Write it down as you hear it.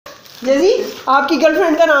जैसी आपकी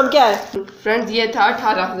गर्लफ्रेंड का नाम क्या है? फ्रेंड्स ये था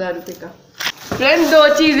 18,000 रुपये का। फ्रेंड्स दो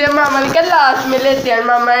चीजें मामा ने कल लास्ट में लेते हैं,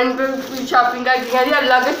 मामा इन पर शॉपिंग कर दी,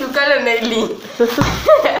 अल्लाह का शुक्र है नहीं ली।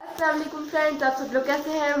 अस्सलाम वालेकुम फ्रेंड्स, आप सब लोग कैसे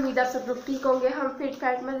हैं? उम्मीद आप सब लोग ठीक होंगे। हम फिट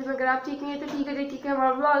फैट मजे में, अगर आप ठीक नहीं है तो ठीक है, देखिए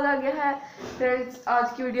हमारा व्लॉग आ गया है। फ्रेंड्स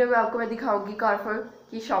आज की वीडियो में आपको मैं दिखाऊंगी कारफोर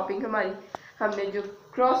की शॉपिंग हमारी। हमने जो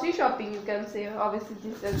grocery shopping, you can say obviously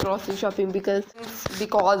this is grocery shopping because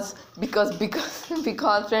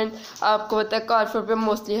friend आपको पता है कारफोर पे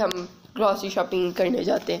मोस्टली हम ग्रॉसरी शॉपिंग करने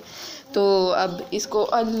जाते हैं। तो अब इसको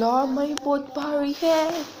अल्लाह मई बहुत भारी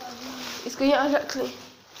है, इसको यहाँ रख लें।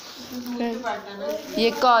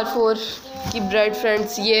 ये कारफोर की ब्रेड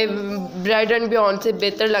फ्रेंड्स, ये ब्रेड एंड बियॉन्ड से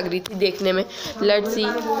बेहतर लग रही थी देखने में। Let's see.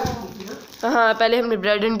 हाँ पहले हमने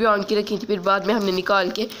ब्रेड एंड बियॉन्ड की रखी थी, फिर बाद में हमने निकाल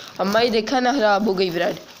के अम्मा ही देखा ना खराब हो गई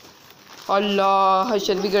ब्रेड। अल्लाह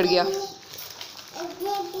हर्षद बिगड़ गया।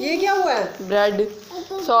 ये क्या हुआ है? ब्रेड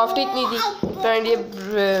सॉफ्ट इतनी थी फ्रेंड, ये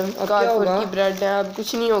कारफोर की ब्रेड है, अब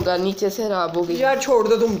कुछ नहीं होगा, नीचे से खराब हो गई। यार छोड़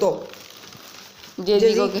दो तुम तो।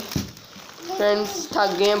 जी को फ्रेंड्स थक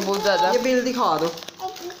गए हैं बहुत ज़्यादा। ये बिल दिखा दो।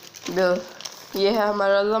 बिल ये है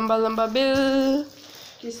हमारा लंबा लंबा बिल।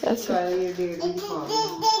 ऐसा है, ये डेट भी दिखा दो।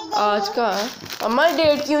 आज का हमारी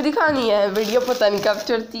डेट क्यों दिखानी है, वीडियो पता नहीं कब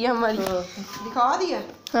चलती है हमारी। दिखा दिया।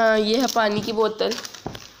 हाँ ये है पानी की बोतल।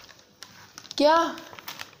 क्या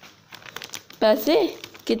पैसे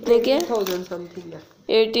कितने के? 18,000 समथिंग है।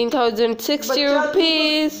 18,060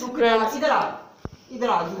 रुपीज़ फ्रेंड्स। इधर आ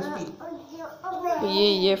जूस पी।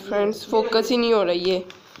 ये फ्रेंड्स फोकस ही नहीं हो रहा। ये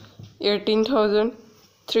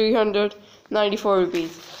 18,394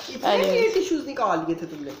 रुपीज़। ये टिश्यूज निकाल लिए थे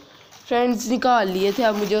तुमने? फ्रेंड्स निकाल लिए थे,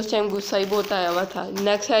 अब मुझे उस टाइम गुस्सा ही बहुत आया हुआ था।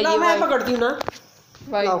 नेक्स्ट है ये मैं पकड़ती हूँ ना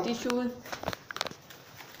वाइट टिश्यूज।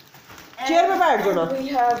 चेयर पे बैठ जाओ ना। We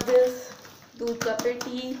have this दूध का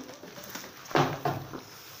पेटी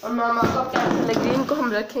और मामा को कैसे लग रही है, इनको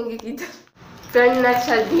हम रखेंगे किधर। फ्रेंड नेक्स्ट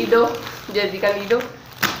है नीडो, जैसी का नीडो।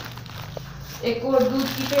 एक और दूध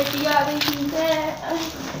की पेटी आ रही है,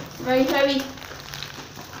 वही हैवी।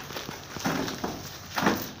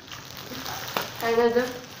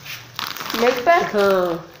 Milk pack. हाँ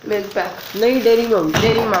मिल्क पैक नहीं, डेरी मॉम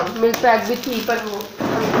मिल्क पैक भी थी, पर वो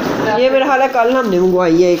ये मेरा हाल है, कल हमने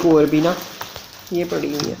मंगवाई है एक और भी ना, ये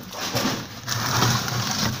पड़ी हुई है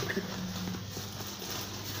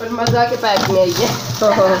पर मजा के पैक में आई है।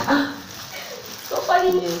 तो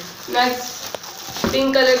नेक्स्ट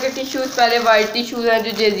पिंक कलर के टिश्यूज, पहले वाइट टिश्यूज हैं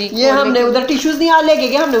जो जेजी। ये हमने उधर टिश्यूज नहीं आ लेके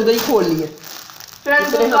गए, हमने उधर ही खोल लिए।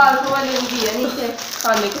 फ्रेंड्स वो कारफोर वाले ने दिया नीचे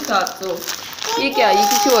खाने के साथ। तो ये क्या, ये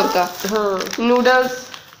किसी और का? हाँ नूडल्स,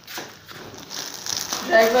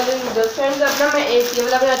 रेड वाले नूडल्स। फ्रेंड्स अब ना मैं एक ये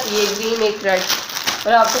वाला बनाती है, एक ग्रीन एक रेड।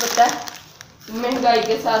 और आपको पता है महंगाई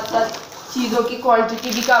के साथ साथ चीज़ों की क्वांटिटी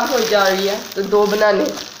भी कम हो जा रही है, तो दो बनाने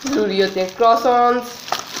ज़रूरी होते हैं। क्रॉसॉन्स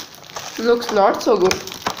looks not so good,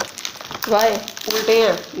 Y उल्टे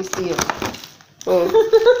हैं इसलिए।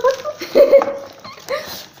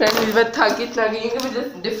 फ्रेंड्स मैं थक इतना गई कि मुझे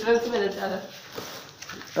डिफरेंस मेरे ज़्यादा।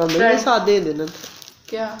 मेरे साथ दे देना।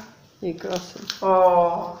 क्या? ये क्रॉसॉन्स।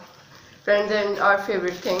 Oh, friends, and our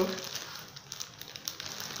favorite thing,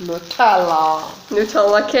 Nutella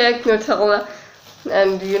cake, Nutella,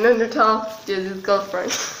 and you know Nutella, Jessie's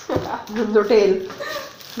girlfriend. नुटेल।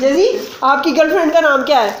 जैसी आपकी गर्लफ्रेंड का नाम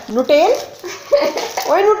क्या है? नुटेल।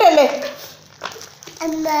 ओए नुटेले।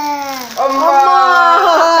 अम्मा।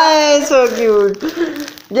 So cute.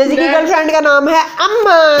 जैसी की गर्लफ्रेंड का नाम है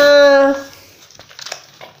अम्मा।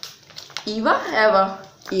 ईवा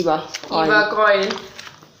कॉइल।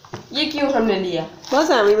 ये क्यों हमने लिया? बस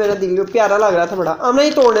ऐਵੇਂ मेरा दिल प्यारा लग रहा था बड़ा। हमने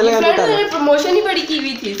ये तोड़ने लगा। मैंने प्रमोशन ही बड़ी की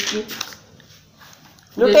हुई थी इसकी।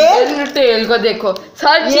 नुटेल को देखो,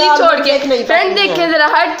 हर चीज छोड़ के फ्रेंड देखे जरा,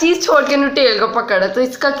 हर चीज छोड़ के नुटेल को पकड़ा, तो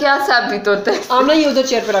इसका क्या साबित होता है? हमने ये उधर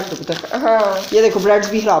चेयर पे रख दो। हाँ ये देखो ब्रेड्स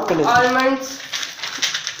भी खराब करने। आलमंड्स।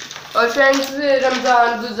 और फ्रेंड्स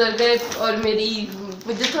रमजान गुजर गए और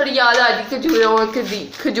मुझे थोड़ी याद आ रही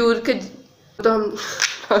खजूर तो हम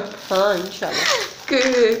हाँ इंशाल्लाह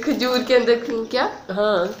खजूर के अंदर क्रीम। क्या?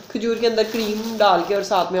 हाँ खजूर के अंदर क्रीम डाल के और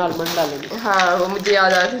साथ में आलमंड डालेंगे। हाँ वो मुझे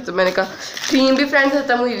याद आ रहा था, तो मैंने कहा क्रीम भी फ्रेंड्स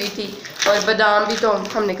खत्म हुई थी और बादाम भी, तो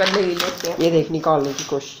हमने कल ले लेते हैं। ये देख निकालने की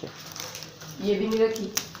कोशिश है, ये भी नहीं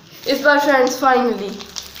रखी इस बार फ्रेंड्स। फाइनली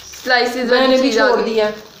स्लाइसेस मैंने भी छोड़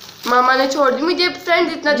दिया, मामा ने छोड़ दी। मुझे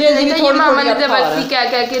फ्रेंड्स इतना ये मामा ने जबरदस्ती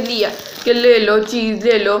कह के लिया कि ले लो चीज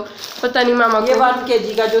ले लो, पता नहीं मामा ये 1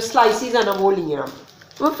 kg का जो स्लाइसेस है ना वो लिए हम।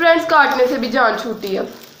 वो फ्रेंड्स काटने से भी जान छूटी है,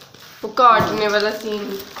 वो काटने वाला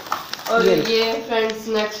सीन। और ये फ्रेंड्स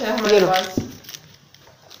नेक्स्ट है हमारे पास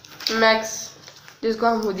मैक्स, जिसको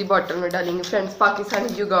हम हुदी बॉटल में डालेंगे friends, Pakistani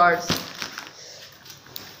जुगाड़्स।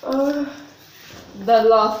 The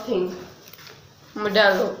last thing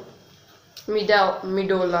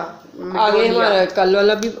मिडोला आगे हमारा कल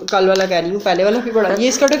वाला कह रही हूँ, पहले वाला भी बड़ा, ये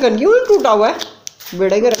इसका ढक्कन क्यों टूटा हुआ है?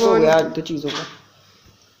 बेड़ा गर्क हो गया आज तो चीज़ों का।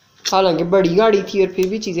 हालांकि बड़ी गाड़ी थी और फिर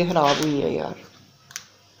भी चीज़ें खराब हुई हैं यार।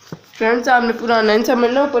 फ्रेंड्स सामने पुराना नहीं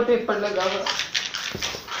समझना, ऊपर पेपर लगा हुआ,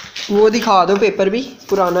 वो दिखा दो पेपर भी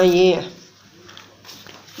पुराना ये है।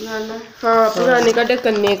 हाँ पुराने का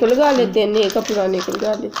ढक्कन नए को लगा लेते हैं, नए का पुराने को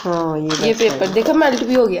लगा लेते हैं। हाँ ये पेपर देखा मेल्ट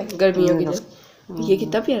भी हो गया गर्मियों के लिए। ये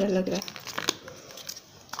कितना प्यारा लग रहा है।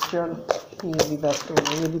 चलो ये भी बेस्ट हो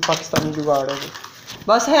गया, ये भी पाकिस्तानी जुगाड़ हो गया।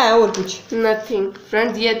 बस है और कुछ नथिंग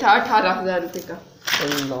फ्रेंड्स। ये था 18,000 रुपये का।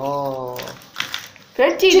 अल्लाह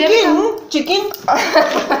फ्रेंड चीजें चिकन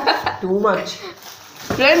टू मच।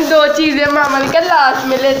 फ्रेंड 2 चीजें मामा ने कहा लास्ट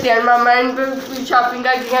में लेते हैं। मामा इन पे शॉपिंग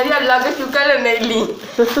करके गई, अल्लाह का शुक्र है नहीं ली।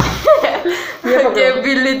 ये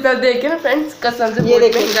बिल इतना देखे ना फ्रेंड्स, कसम से ये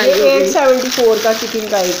देखिए, ये 874 का चिकन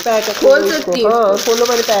का एक पैक है। खोल सकती हूँ? हाँ खोलो,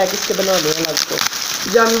 मैंने पैक इसके बनाने हैं अलग तो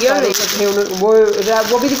जम गया नहीं।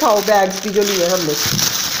 वो भी दिखाओ बैग्स भी जो लिए हमने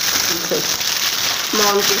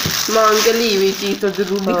मांग के ली हुई चीज तो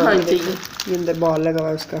जरूर दिखानी चाहिए। ये अंदर बॉल लगा हुआ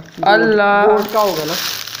है उसका, अल्लाह गोट का होगा ना,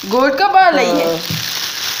 गोट का बाल है ये।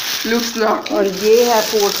 Looks not. और ये है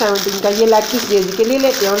 417 का, ये लेग पीस जेजी के लिए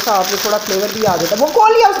लेते हैं और साथ में थोड़ा फ्लेवर भी आ जाता है। वो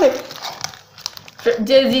खोल लिया उसने।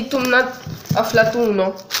 जेजी तुम ना अफलातून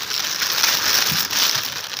हो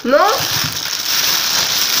नो।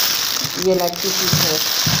 ये लेग पीस है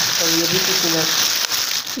और ये भी चिकन है।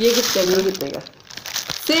 ये कितने का?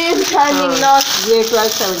 Same shining not. ये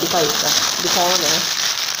 1275 का दिखाओ ना।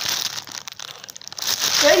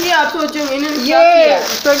 ये आप सोचोगे ये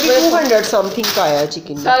 2200 समथिंग का आया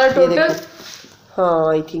चिकन सारा टोटल। हाँ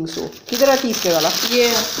आई थिंक सो। किधर है तीसरे वाला? ये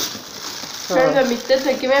फ्रेंड्स हम इतने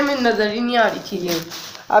थके हुए हमें नजर ही नहीं आ रही चीजें।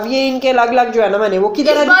 अब ये इनके अलग अलग जो है ना, मैंने वो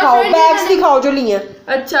किधर है दिखाओ, बैग्स दिखाओ जो लिए हैं।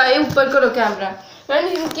 अच्छा ये ऊपर करो कैमरा।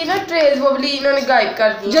 फ्रेंड्स इनकी ना ट्रेस वो वाली इन्होंने गायब कर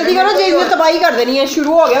दी। जल्दी करो, जेजी ने तबाही कर देनी है।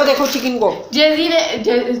 शुरू हो गया देखो चिकन को। जेजी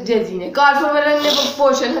ने कारफोर वाले ने वो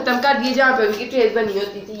पोर्शन खत्म कर दिए जहाँ पे उनकी ट्रेस बनी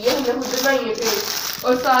होती थी। ये हमने खुद बनाई है ट्रेस,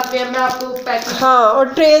 और साथ में मैं आपको पैक। हाँ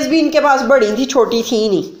और ट्रेस भी इनके पास बड़ी थी, छोटी थी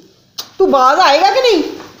नहीं। तू बाज आएगा कि नहीं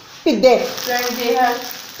पिद्दे? फ्रेंड्स ये है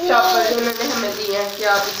शॉपर, उन्होंने हमें दिए हैं कि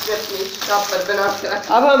आप इसमें अपनी शॉपर बना के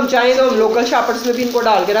रखें। अब हम चाहें तो हम लोकल शॉपर्स में भी इनको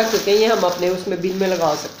डाल के रख सकते हैं, ये हम अपने उसमें बिन में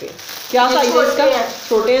लगा सकते हैं। क्या साइज है इसका?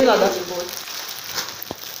 छोटे हैं ज़्यादा।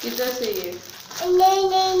 किधर से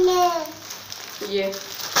ये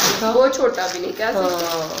वो छोटा भी नहीं, क्या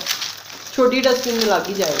छोटी डस्टबिन में लग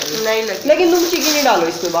ही जाएगा। नहीं लगी, लेकिन तुम चिकन ही डालो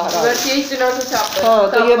इसमें बाहर। बस ये इतना सा शॉपर। हाँ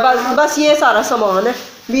तो ये बस ये सारा सामान है।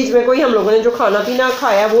 बीच में कोई हम लोगों ने जो खाना पीना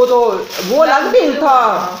खाया वो अलग बिल था,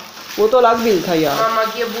 वो तो अलग बिल था यार। मामा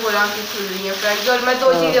की बोला की खुल रही है फ्रेंड्स। और मैं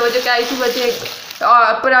 2 चीजें वो जो कह रही थी बचे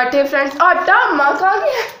पराठे फ्रेंड्स। आटा अम्मा खा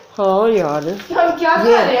गया। हाँ यार हम क्या खा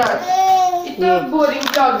रहे हैं, इतना बोरिंग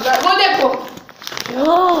जॉब। वो देखो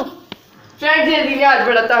फ्रेंड्स जेजी ने आज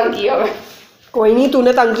बड़ा तंग किया है। कोई नहीं,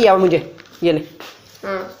 तूने तंग किया मुझे। ये ले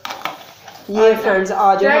ये फ्रेंड्स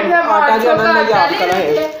आज हम आटा जो है याद कर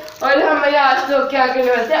रहे हैं। और हम आज तो क्या करने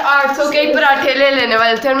वाले थे, 800 के ही पराठे ले लेने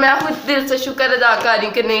वाले थे। और मैं खुद दिल से शुक्र अदा कर रही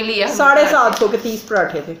हूँ कि नहीं लिया। 750 के 30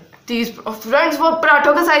 पराठे थे। 30 फ्रेंड्स। वो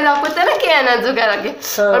पराठों का साइज आपको पता है ना क्या है वगैरह के।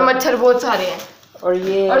 और मच्छर बहुत सारे हैं। और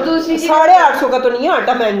ये और दूसरी 850 का तो नहीं है,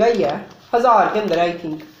 आटा महंगा ही है, 1000 के अंदर आई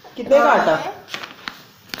थिंक। कितने का आटा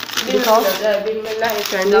दिखाओ?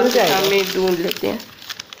 ढूंढ लेते हैं।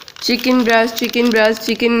 Chicken breast,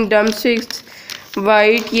 chicken drumsticks,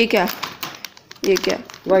 white. ये क्या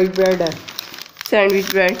वाइट ब्रेड है,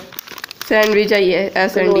 सैंडविच आई है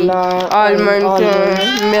S&D, आलमंड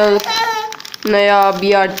मिल्क, नयाब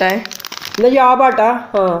भी आटा है, नयाब आटा।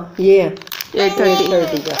 हाँ ये है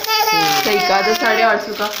 830 का। सही कहा था,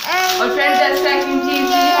 850 का। और फ्रेंड्स सेकंड चीज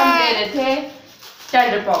हम ले रहे थे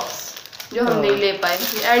टेंडर पॉक्स, जो हम नहीं ले पाए।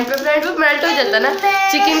 एंड पे फ्रेंड वो मेल्ट हो जाता ना।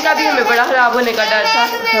 चिकन का भी हमें बड़ा खराब होने का डर था।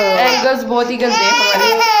 एंगल्स बहुत ही गंदे हैं हमारे।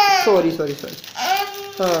 सॉरी।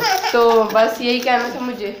 हाँ तो बस यही कहना था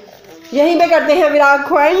मुझे। यहीं पे करते हैं विराग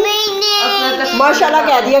ख्वाइन। माशाल्लाह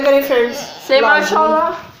कह दिया करें फ्रेंड्स। से माशाल्लाह।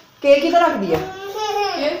 केक इधर रख दिया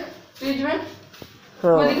फ्रिज में।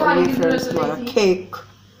 हाँ फ्रेंड्स हमारा केक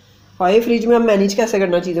भाई फ्रिज में। हम मैनेज कैसे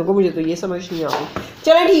करना चीज़ों को, मुझे तो ये समझ नहीं आ रही।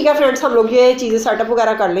 चलें ठीक है फ्रेंड्स, हम लोग ये चीज़ें सेटअप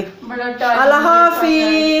वगैरह कर लें। अल्लाह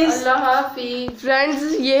हाफिज। फ्रेंड्स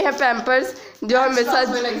ये है पैम्पर्स जो हमें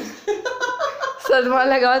सदमा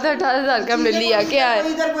लगा हुआ था। 18,000 का हमने लिया। क्या है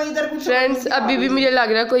फ्रेंड्स, अभी भी मुझे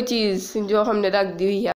लग रहा है कोई चीज़ जो हमने रख दी हुई है।